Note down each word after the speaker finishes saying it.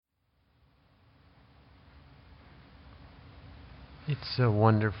It's a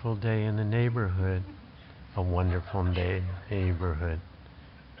wonderful day in the neighborhood. A wonderful day in the neighborhood.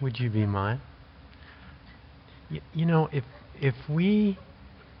 Would you be mine? If we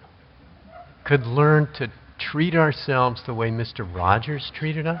could learn to treat ourselves the way Mr. Rogers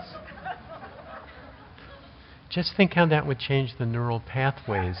treated us, just think how that would change the neural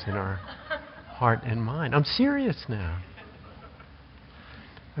pathways in our heart and mind. I'm serious now.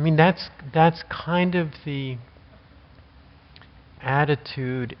 I mean, that's kind of the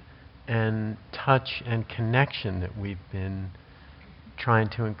attitude and touch and connection that we've been trying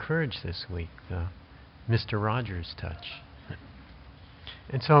to encourage this week, the Mr. Rogers touch.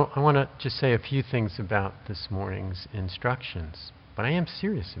 And so I want to just say a few things about this morning's instructions, but I am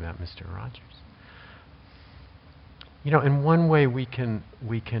serious about Mr. Rogers. In one way we can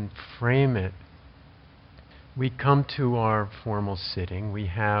frame it. We come to our formal sitting. We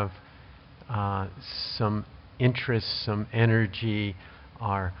have some interest, some energy.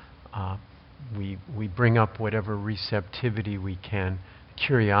 We bring up whatever receptivity we can,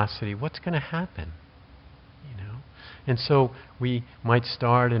 curiosity. What's going to happen? And so we might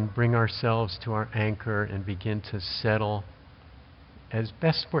start and bring ourselves to our anchor and begin to settle as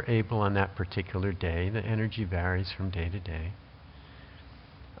best we're able on that particular day. The energy varies from day to day.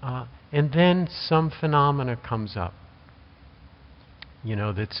 And then some phenomena comes up,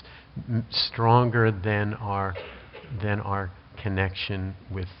 that's stronger than our connection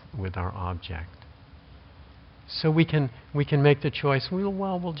with our object. So we can make the choice.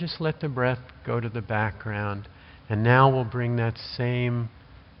 We'll just let the breath go to the background, and now we'll bring that same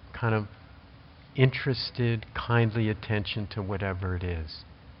kind of interested, kindly attention to whatever it is.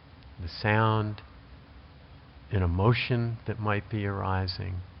 The sound, an emotion that might be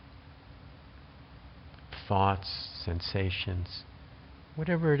arising, thoughts, sensations,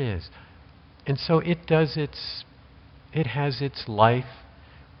 whatever it is. And so it has its life.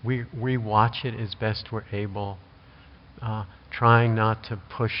 We watch it as best we're able, trying not to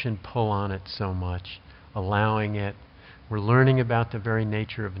push and pull on it so much, allowing it. We're learning about the very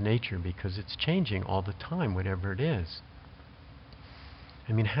nature of nature because it's changing all the time, whatever it is.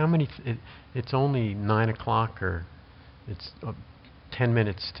 I mean, it's only 9 o'clock or it's 10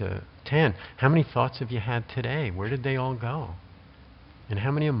 minutes to 10. How many thoughts have you had today? Where did they all go? And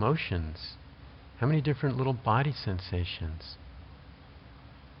how many emotions? How many different little body sensations?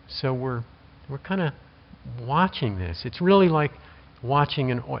 So we're kind of watching this. It's really like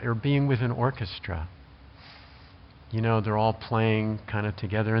watching or being with an orchestra. They're all playing kind of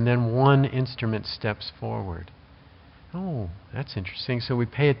together, and then one instrument steps forward. Oh, that's interesting. So we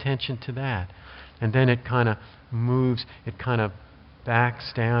pay attention to that. And then it kind of moves, it kind of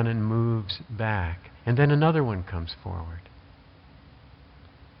backs down and moves back. And then another one comes forward.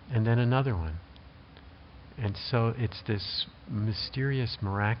 And then another one. And so it's this mysterious,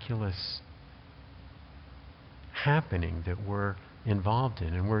 miraculous happening that we're involved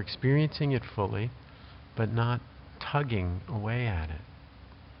in. And we're experiencing it fully, but not tugging away at it.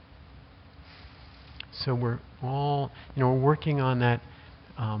 So we're all, we're working on that,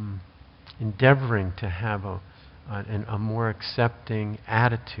 endeavoring to have a more accepting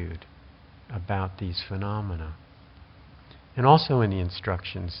attitude about these phenomena. And also in the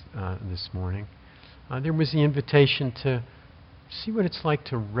instructions this morning, there was the invitation to see what it's like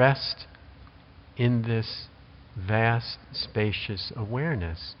to rest in this vast, spacious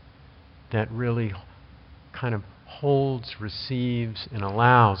awareness that really kind of holds, receives, and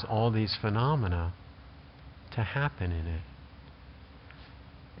allows all these phenomena to happen in it.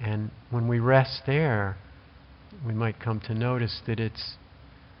 And when we rest there, we might come to notice that it's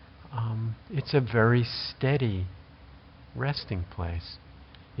a very steady resting place.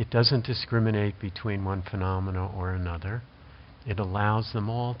 It doesn't discriminate between one phenomena or another. It allows them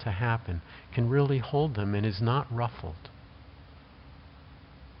all to happen, can really hold them, and is not ruffled.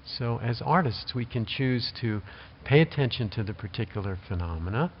 So as artists, we can choose to pay attention to the particular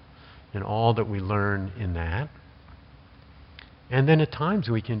phenomena and all that we learn in that. And then at times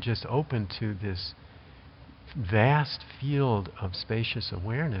we can just open to this vast field of spacious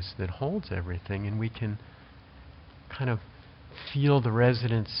awareness that holds everything, and we can kind of feel the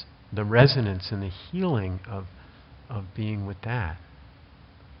resonance and the healing of being with that.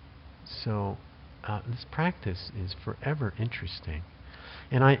 So this practice is forever interesting.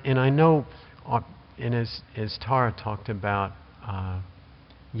 And I know, and as Tara talked about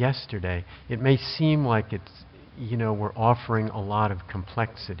yesterday, it may seem like it's, we're offering a lot of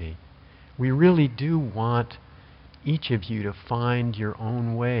complexity. We really do want each of you to find your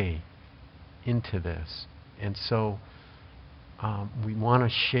own way into this. And so we want to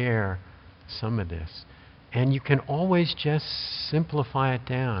share some of this. And you can always just simplify it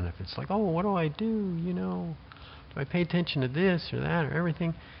down. If it's like, oh, what do I do? Do I pay attention to this or that or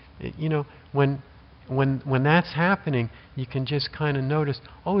everything? When that's happening, you can just kind of notice,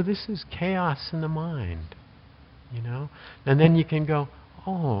 oh, this is chaos in the mind. And then you can go,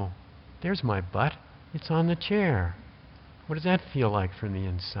 oh, there's my butt. It's on the chair. What does that feel like from the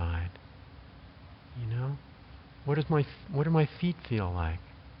inside? What do my feet feel like?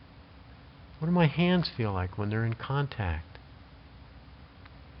 What do my hands feel like when they're in contact?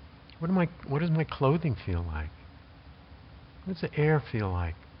 What does my clothing feel like? What does the air feel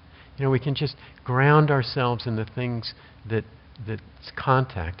like? We can just ground ourselves in the things that's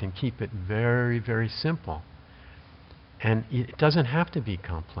contact and keep it very, very simple. And it doesn't have to be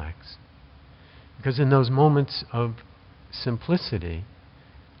complex. Because in those moments of simplicity,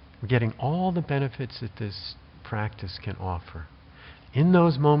 we're getting all the benefits that this practice can offer. In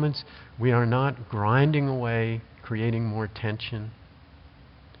those moments, we are not grinding away, creating more tension,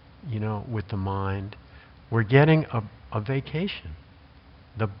 with the mind. We're getting a vacation.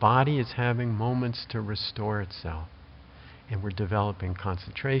 The body is having moments to restore itself. And we're developing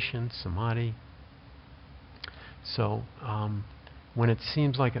concentration, samadhi. So, when it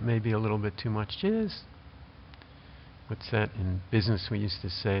seems like it may be a little bit too much, what's that in business we used to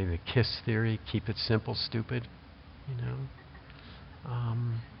say, the KISS theory, keep it simple, stupid,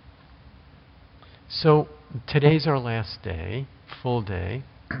 So today's our last day, full day,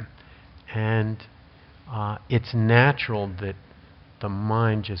 and it's natural that the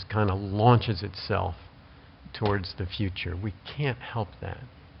mind just kind of launches itself towards the future. We can't help that,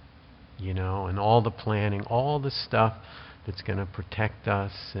 and all the planning, all the stuff that's going to protect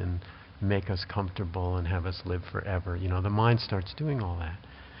us and make us comfortable and have us live forever. The mind starts doing all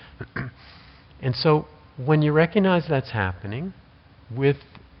that. And so when you recognize that's happening, with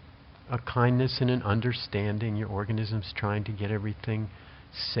a kindness and an understanding, your organism's trying to get everything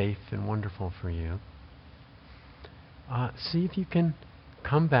safe and wonderful for you. See if you can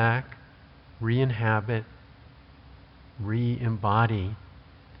come back, re-inhabit, re-embody,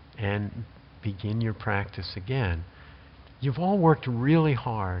 and begin your practice again. You've all worked really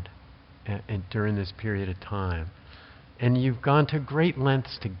hard during this period of time. And you've gone to great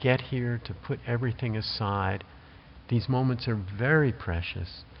lengths to get here, to put everything aside. These moments are very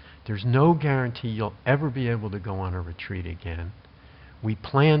precious. There's no guarantee you'll ever be able to go on a retreat again. We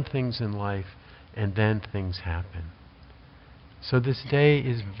plan things in life, and then things happen. So this day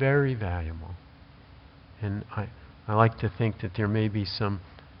is very valuable. And I like to think that there may be some,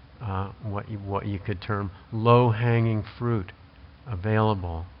 what you could term, low-hanging fruit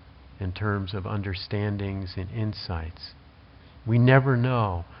available in terms of understandings and insights. We never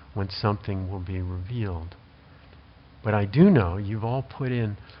know when something will be revealed. But I do know you've all put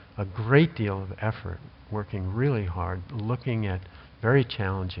in a great deal of effort, working really hard, looking at very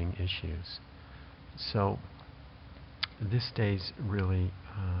challenging issues. So this day's really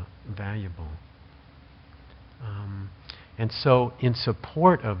valuable. And so in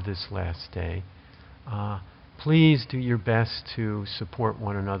support of this last day, please do your best to support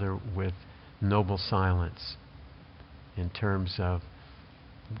one another with noble silence in terms of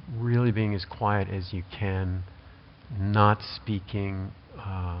really being as quiet as you can, not speaking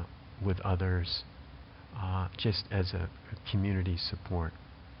with others, just as a community support.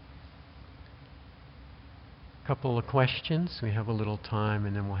 A couple of questions. We have a little time,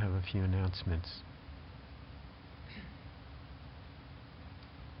 and then we'll have a few announcements.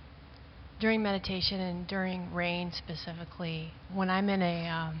 During meditation and during rain specifically, when I'm in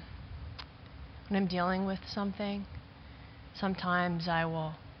when I'm dealing with something, sometimes I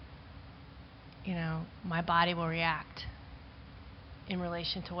will, my body will react in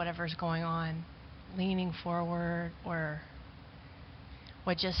relation to whatever's going on, leaning forward. Or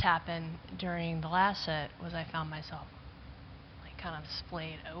what just happened during the last set was I found myself like kind of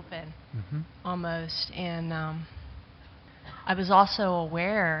splayed open almost, and I was also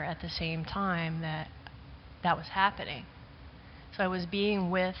aware at the same time that that was happening. So I was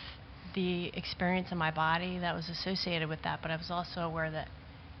being with the experience in my body that was associated with that, but I was also aware that,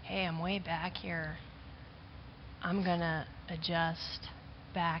 hey, I'm way back here. I'm going to adjust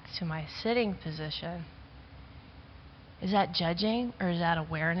back to my sitting position. Is that judging, or is that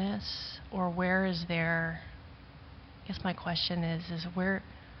awareness? Or where is there, I guess my question is where's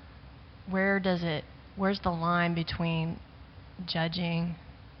the line between judging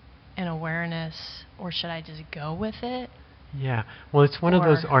and awareness, or should I just go with it? Yeah, well, it's one of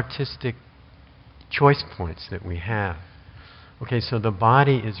those artistic choice points that we have. Okay, so the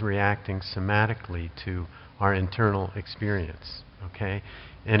body is reacting somatically to our internal experience, okay?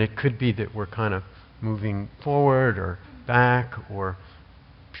 And it could be that we're kind of moving forward or back or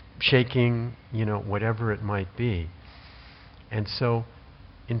shaking, whatever it might be. And so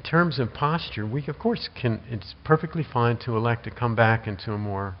in terms of posture, we of course it's perfectly fine to elect to come back into a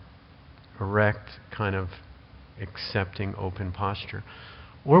more erect, kind of accepting, open posture.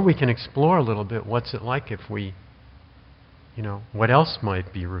 Or we can explore a little bit what's it like if we, what else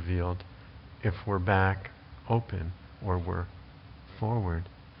might be revealed if we're back open or we're forward.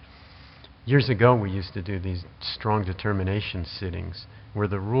 Years ago, we used to do these strong determination sittings where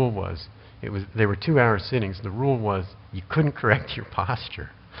the rule was, they were 2-hour sittings. The rule was you couldn't correct your posture.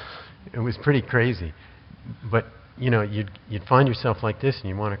 It was pretty crazy. But, you'd find yourself like this and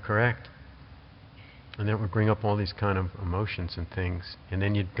you want to correct. And that would bring up all these kind of emotions and things. And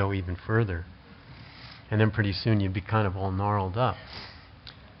then you'd go even further. And then pretty soon you'd be kind of all gnarled up.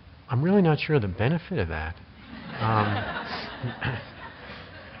 I'm really not sure the benefit of that.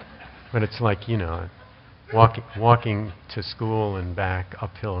 But it's like, walking to school and back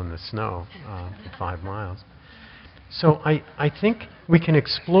uphill in the snow for 5 miles. So I think we can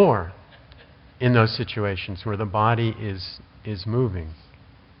explore in those situations where the body is moving.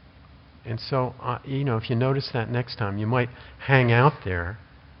 And so, if you notice that next time, you might hang out there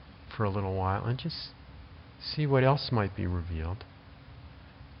for a little while and just see what else might be revealed.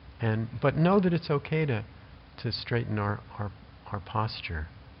 But know that it's okay to straighten our posture.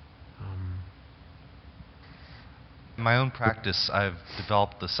 In my own practice, I've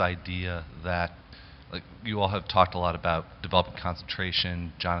developed this idea that, like you all have talked a lot about developing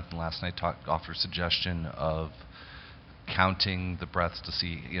concentration. Jonathan last night offered a suggestion of counting the breaths to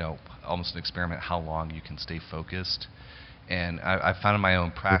see, almost an experiment, how long you can stay focused. And I found in my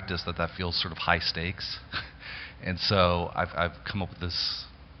own practice that feels sort of high stakes. And so I've come up with this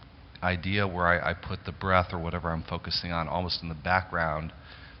idea where I put the breath or whatever I'm focusing on almost in the background,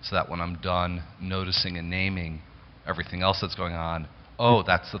 so that when I'm done noticing and naming everything else that's going on,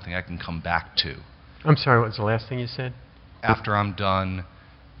 that's the thing I can come back to. I'm sorry, what was the last thing you said? After I'm done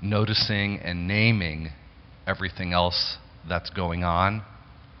noticing and naming everything else that's going on,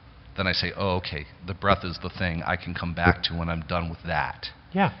 then I say, okay, the breath is the thing I can come back to when I'm done with that.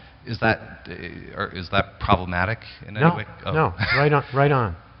 Yeah. Is that problematic in any way? No, right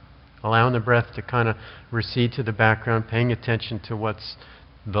on. Allowing the breath to kind of recede to the background, paying attention to what's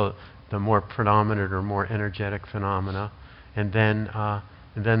the more predominant or more energetic phenomena, and then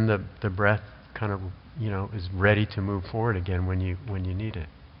the breath kind of is ready to move forward again when you need it.